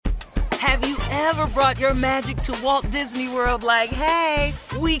Have you ever brought your magic to Walt Disney World like, hey,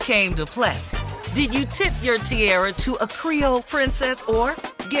 we came to play? Did you tip your tiara to a Creole princess or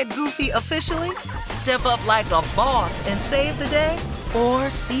get goofy officially? Step up like a boss and save the day? Or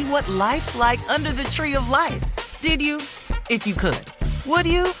see what life's like under the tree of life? Did you? If you could. Would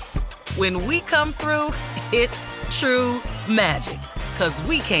you? When we come through, it's true magic. 'Cause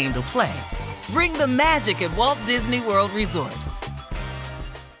we came to play. Bring the magic at Walt Disney World Resort.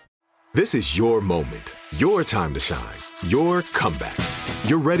 This is your moment, your time to shine, your comeback.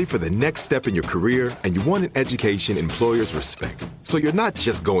 You're ready for the next step in your career, and you want an education employers respect. So you're not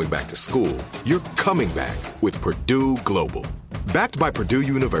just going back to school, you're coming back with Purdue Global. Backed by Purdue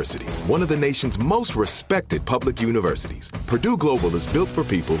University, one of the nation's most respected public universities, Purdue Global is built for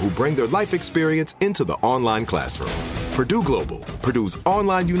people who bring their life experience into the online classroom. Purdue Global, Purdue's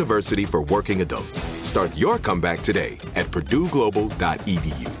online university for working adults. Start your comeback today at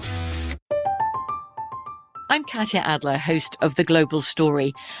purdueglobal.edu. I'm Katya Adler, host of The Global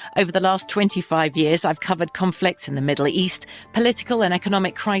Story. Over the last 25 years, I've covered conflicts in the Middle East, political and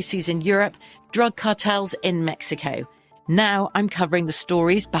economic crises in Europe, drug cartels in Mexico. Now I'm covering the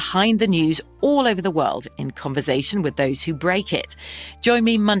stories behind the news all over the world in conversation with those who break it. Join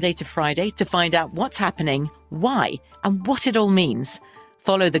me Monday to Friday to find out what's happening, why, and what it all means.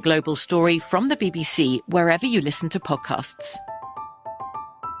 Follow The Global Story from the BBC wherever you listen to podcasts.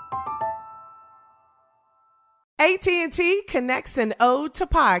 AT&T connects an ode to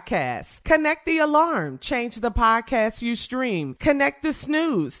podcasts. Connect the alarm. Change the podcast you stream. Connect the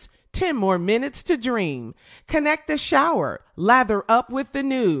snooze. 10 more minutes to dream. Connect the shower. Lather up with the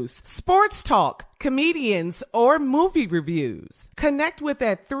news. Sports talk, comedians, or movie reviews. Connect with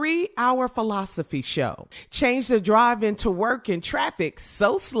that 3-hour philosophy show. Change the drive into work in traffic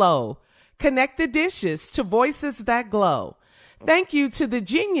so slow. Connect the dishes to voices that glow. Thank you to the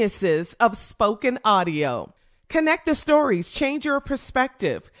geniuses of spoken audio. Connect the stories, change your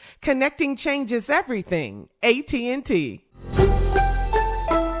perspective. Connecting changes everything. AT&T.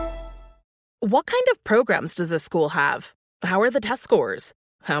 What kind of programs does this school have? How are the test scores?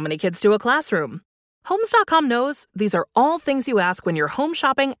 How many kids do a classroom? Homes.com knows these are all things you ask when you're home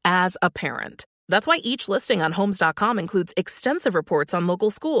shopping as a parent. That's why each listing on Homes.com includes extensive reports on local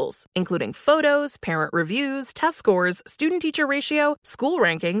schools, including photos, parent reviews, test scores, student-teacher ratio, school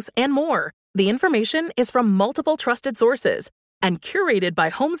rankings, and more. The information is from multiple trusted sources and curated by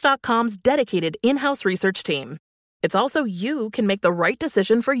Homes.com's dedicated in-house research team. It's also you can make the right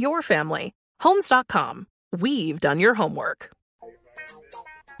decision for your family. Homes.com. We've done your homework.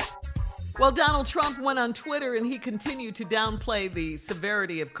 Well, Donald Trump went on Twitter and he continued to downplay the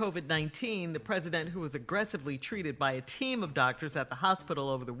severity of COVID-19. The president, who was aggressively treated by a team of doctors at the hospital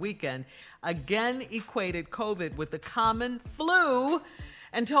over the weekend, again equated COVID with the common flu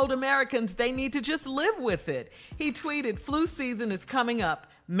and told Americans they need to just live with it. He tweeted, "Flu season is coming up.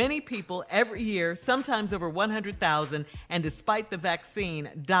 Many people every year, sometimes over 100,000, and despite the vaccine,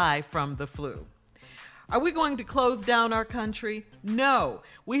 die from the flu." Are we going to close down our country? No.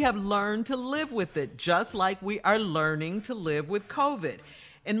 We have learned to live with it, just like we are learning to live with COVID.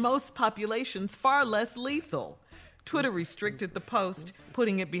 In most populations, far less lethal. Twitter restricted the post,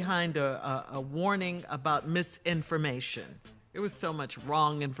 putting it behind a warning about misinformation. There was so much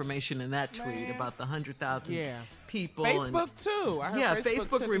wrong information in that tweet about the 100,000 people. Facebook, too. I heard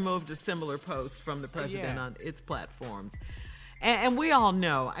Facebook removed a similar post from the president on its platforms. And we all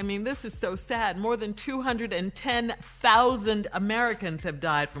know, I mean, this is so sad. More than 210,000 Americans have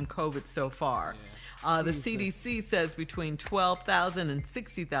died from COVID so far. The CDC says between 12,000 and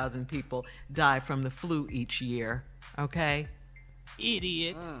 60,000 people die from the flu each year. Okay?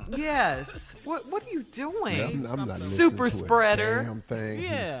 Idiot. Yes. What are you doing? I'm not Super listening to spreader. a damn thing he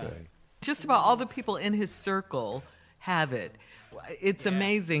say. Just about all the people in his circle have it. It's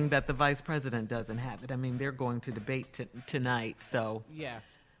amazing that the vice president doesn't have it. I mean, they're going to debate tonight, so. Yeah.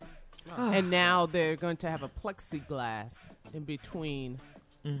 And now they're going to have a plexiglass in between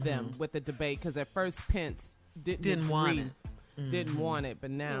them with the debate, because at first Pence didn't want it. Didn't want it,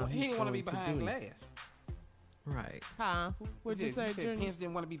 but now he didn't want to be behind glass. Right. Huh? What'd you say, said Pence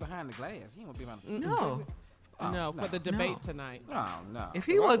didn't want to be behind the glass. He didn't want to be behind the No. No, for the debate tonight. No. If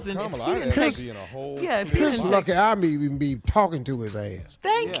he wasn't, Kamala, if he didn't I'd take, be in a whole Pence lucky I'm even be talking to his ass.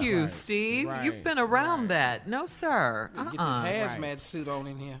 Thank you, Steve. You've been around that. No, sir. Get this hazmat suit on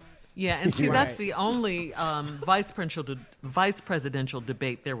in here. Yeah, and see, that's the only vice presidential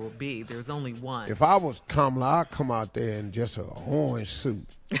debate there will be. There's only one. If I was Kamala, I'd come out there in just an orange suit.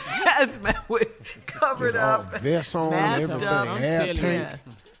 Hazmat with covered up, vest on, masked everything, up. hair tank.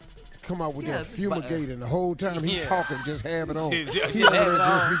 come out with that fumigate, and the whole time he talking, just have it on.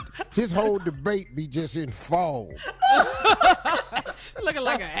 His whole debate be just in fall. Looking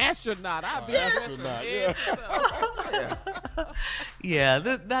like an astronaut. I'd be astronaut. Yeah,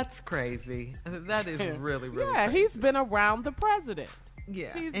 that's crazy. That is really crazy. He's been around the president.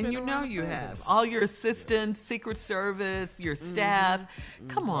 Yeah, and you know you have. All your assistants, Secret Service, your staff.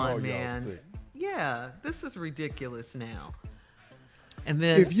 Come on, man. Yeah, this is ridiculous now. And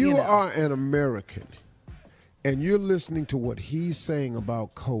then, if you are an American and you're listening to what he's saying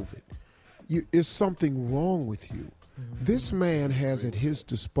about COVID, is something wrong with you. This man has at his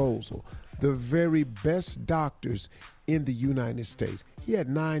disposal the very best doctors in the United States. He had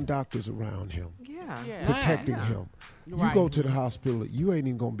 9 doctors around him protecting him. You go to the hospital, you ain't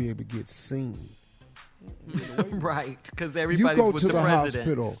even going to be able to get seen. Right, because everybody's you go with to the president.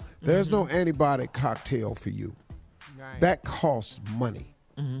 Hospital, there's no antibiotic cocktail for you. Right. That costs money.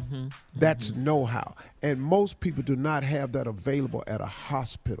 That's know-how. And most people do not have that available at a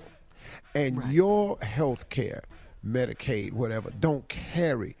hospital. And your health care, Medicaid, whatever, don't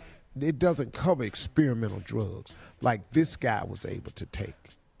carry. It doesn't cover experimental drugs like this guy was able to take.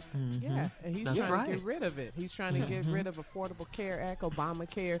 Yeah, and he's trying to get rid of it. He's trying to get rid of Affordable Care Act,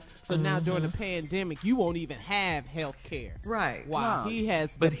 Obamacare. So now during the pandemic, you won't even have health care. Right. Wow. He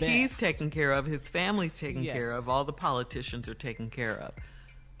has But he's taken care of. His family's taken care of. All the politicians are taken care of.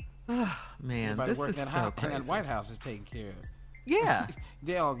 Oh, man, everybody this is so crazy. And that White House is taken care of. Yeah.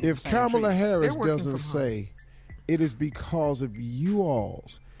 If Kamala Harris doesn't say it is because of you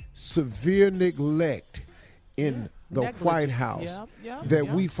all's severe neglect in the White House that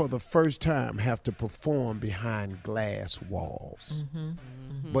we for the first time have to perform behind glass walls.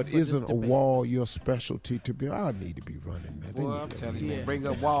 But isn't a wall your specialty to be? I need to be running, man. Boy, I'm telling you, bring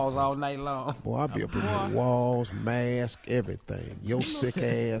up walls all night long. Boy, I'll be up in the walls, mask, everything. Your sick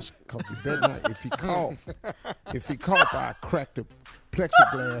ass. You better not. If he cough, I crack the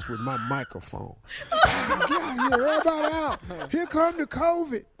plexiglass with my microphone. Get out here, everybody out. Here come the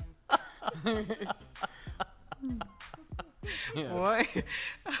COVID. Boy.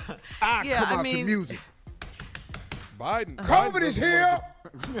 Come out to music. COVID is here.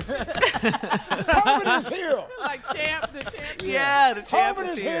 COVID is here. Like the champ. Yeah, the champ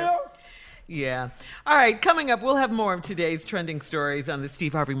COVID is here. Yeah. All right, coming up, we'll have more of today's trending stories on the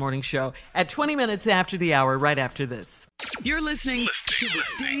Steve Harvey Morning Show at 20 minutes after the hour, right after this. You're listening to the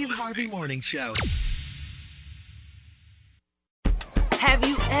Steve Harvey Morning Show. Have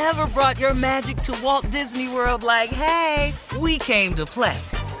you ever brought your magic to Walt Disney World like, hey, we came to play?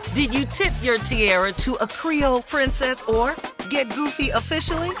 Did you tip your tiara to a Creole princess or get goofy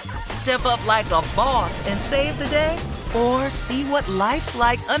officially? Step up like a boss and save the day? Or see what life's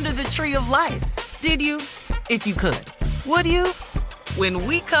like under the tree of life? Did you? If you could. Would you? When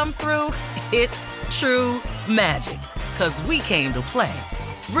we come through, it's true magic. 'Cause we came to play.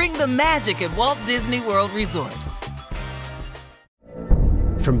 Bring the magic at Walt Disney World Resort.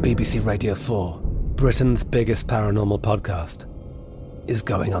 From BBC Radio 4, Britain's biggest paranormal podcast is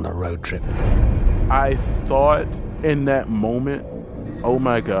going on a road trip. I thought in that moment, oh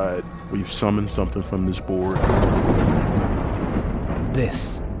my God, we've summoned something from this board.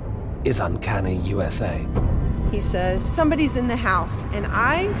 This is Uncanny USA. He says, somebody's in the house, and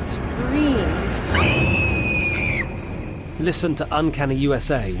I screamed. Listen to Uncanny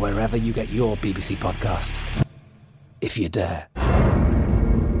USA wherever you get your BBC podcasts, if you dare.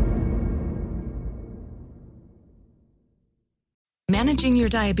 Managing your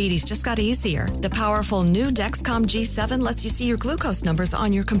diabetes just got easier. The powerful new Dexcom G7 lets you see your glucose numbers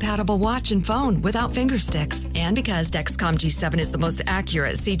on your compatible watch and phone without finger sticks. And because Dexcom G7 is the most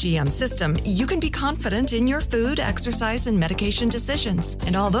accurate CGM system, you can be confident in your food, exercise, and medication decisions.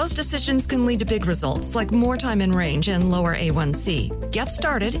 And all those decisions can lead to big results, like more time in range and lower A1C. Get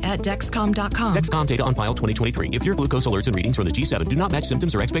started at Dexcom.com. Dexcom data on file 2023. If your glucose alerts and readings from the G7 do not match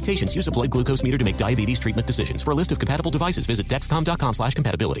symptoms or expectations, use a blood glucose meter to make diabetes treatment decisions. For a list of compatible devices, visit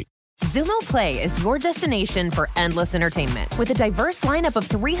Dexcom.com/compatibility. Xumo Play is your destination for endless entertainment. With a diverse lineup of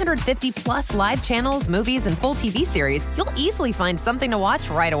 350 plus live channels, movies, and full TV series, you'll easily find something to watch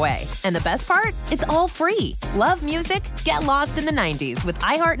right away. And the best part? It's all free. Love music? Get lost in the 90s with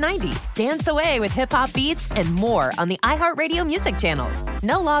iHeart 90s, dance away with hip-hop beats, and more on the iHeartRadio music channels.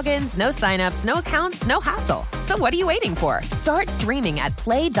 No logins, no signups, no accounts, no hassle. So what are you waiting for? Start streaming at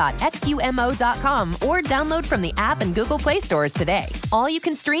play.xumo.com or download from the app and Google Play stores today. All you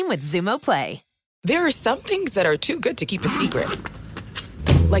can stream with Xumo Play. There are some things that are too good to keep a secret.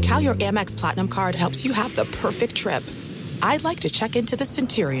 Like how your Amex Platinum card helps you have the perfect trip. I'd like to check into the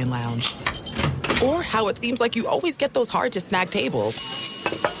Centurion Lounge. Or how it seems like you always get those hard-to-snag tables.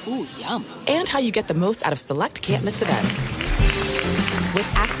 Ooh, yum. And how you get the most out of select can't-miss events. With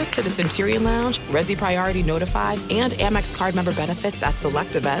access to the Centurion Lounge, Resi Priority Notified, and Amex card member benefits at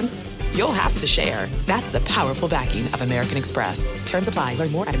select events, you'll have to share. That's the powerful backing of American Express. Terms apply.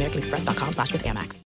 Learn more at americanexpress.com/withAmex.